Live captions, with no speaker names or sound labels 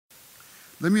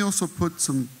Let me also put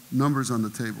some numbers on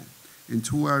the table in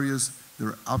two areas that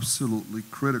are absolutely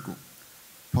critical: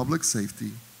 public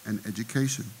safety and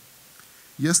education.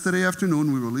 Yesterday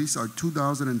afternoon, we released our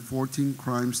 2014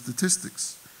 crime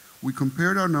statistics. We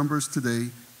compared our numbers today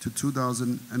to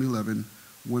 2011,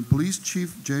 when Police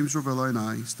Chief James Rovella and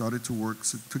I started to work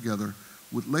together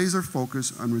with laser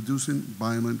focus on reducing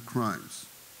violent crimes.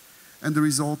 And the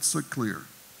results are clear.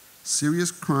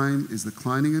 Serious crime is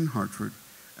declining in Hartford,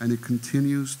 and it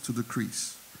continues to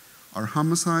decrease. Our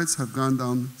homicides have gone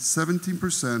down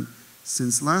 17%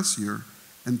 since last year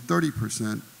and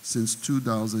 30% since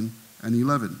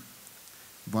 2011.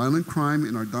 Violent crime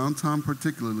in our downtown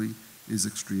particularly is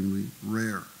extremely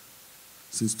rare.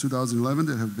 Since 2011,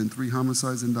 there have been 3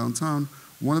 homicides in downtown,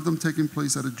 one of them taking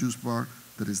place at a juice bar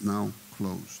that is now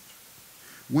closed.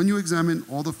 When you examine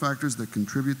all the factors that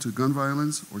contribute to gun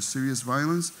violence or serious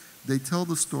violence, they tell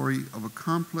the story of a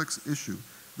complex issue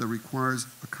that requires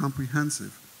a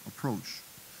comprehensive approach,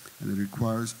 and it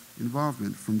requires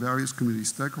involvement from various community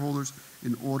stakeholders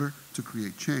in order to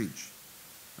create change.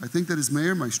 I think that as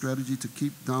mayor, my strategy to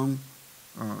keep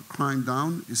crime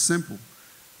down is simple.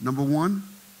 Number one,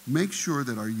 make sure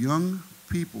that our young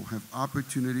people have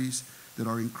opportunities that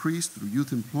are increased through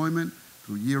youth employment,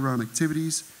 through year-round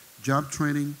activities, job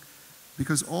training,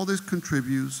 because all this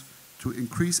contributes to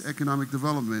increased economic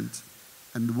development.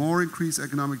 And the more increased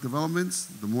economic developments,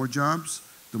 the more jobs,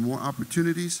 the more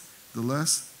opportunities, the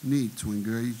less need to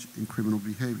engage in criminal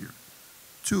behavior.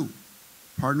 2,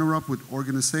 partner up with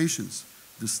organizations,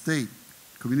 the state,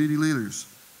 community leaders,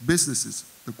 businesses,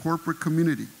 the corporate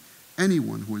community,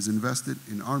 anyone who is invested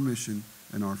in our mission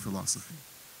and our philosophy.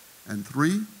 And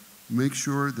 3, make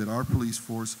sure that our police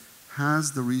force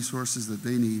has the resources that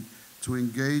they need to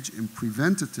engage in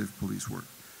preventative police work,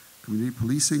 community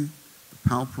policing, the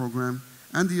PAL program,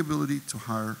 and the ability to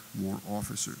hire more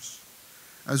officers.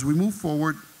 As we move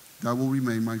forward, that will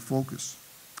remain my focus.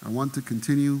 I want to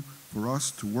continue for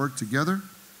us to work together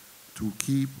to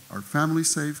keep our families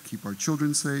safe, keep our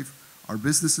children safe, our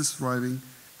businesses thriving,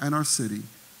 and our city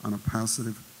on a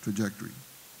positive trajectory.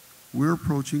 We're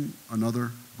approaching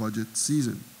another budget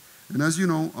season. And as you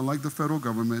know, unlike the federal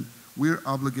government, we're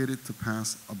obligated to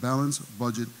pass a balanced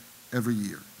budget every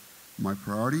year. My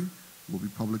priority will be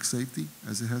public safety,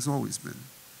 as it has always been.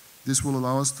 This will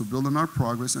allow us to build on our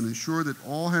progress and ensure that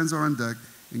all hands are on deck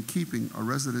in keeping our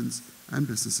residents and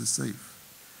businesses safe.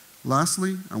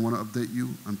 Lastly, I want to update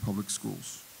you on public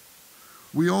schools.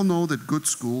 We all know that good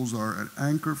schools are an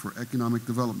anchor for economic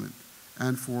development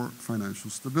and for financial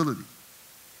stability.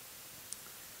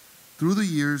 Through the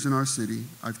years in our city,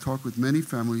 I've talked with many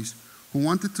families who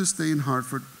wanted to stay in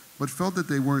Hartford but felt that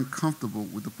they weren't comfortable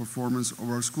with the performance of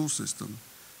our school system.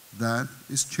 That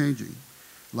is changing.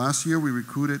 Last year, we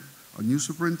recruited a new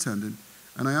superintendent,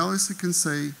 and I honestly can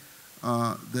say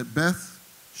that Beth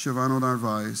Chavano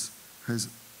Narvaez has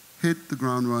hit the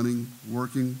ground running,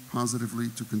 working positively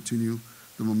to continue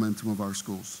the momentum of our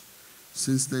schools.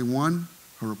 Since day one,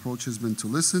 her approach has been to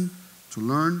listen, to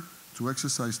learn, to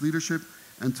exercise leadership,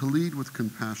 and to lead with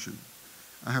compassion.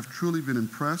 I have truly been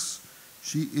impressed.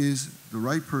 She is the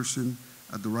right person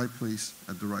at the right place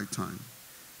at the right time,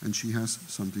 and she has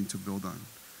something to build on.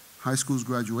 High school's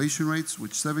graduation rates,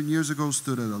 which 7 years ago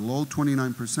stood at a low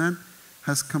 29%,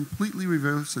 has completely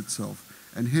reversed itself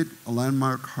and hit a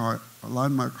landmark high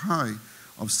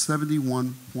of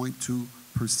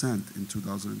 71.2% in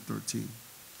 2013,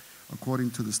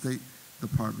 according to the State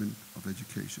Department of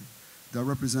Education. That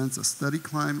represents a steady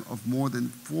climb of more than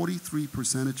 43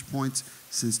 percentage points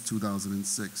since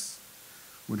 2006.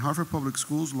 When Hartford Public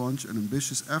Schools launched an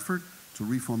ambitious effort to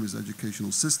reform its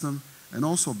educational system and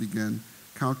also began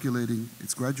calculating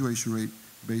its graduation rate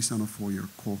based on a 4-year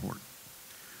cohort.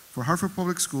 For Hartford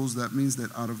Public Schools, that means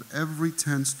that out of every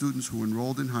 10 students who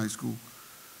enrolled in high school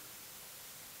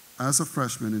as a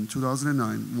freshman in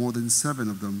 2009, more than 7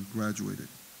 of them graduated.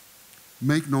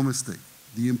 Make no mistake,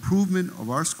 the improvement of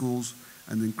our schools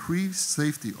and the increased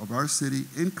safety of our city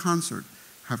in concert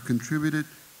have contributed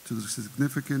to the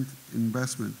significant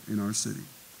investment in our city.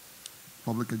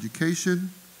 Public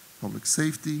education, public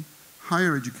safety,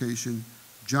 higher education,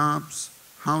 jobs,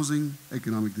 housing,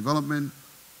 economic development,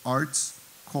 arts,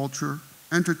 culture,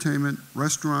 entertainment,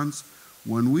 restaurants.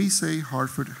 When we say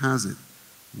Hartford has it,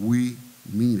 we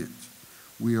mean it.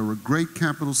 We are a great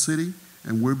capital city,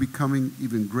 and we're becoming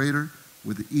even greater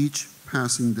with each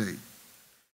passing day.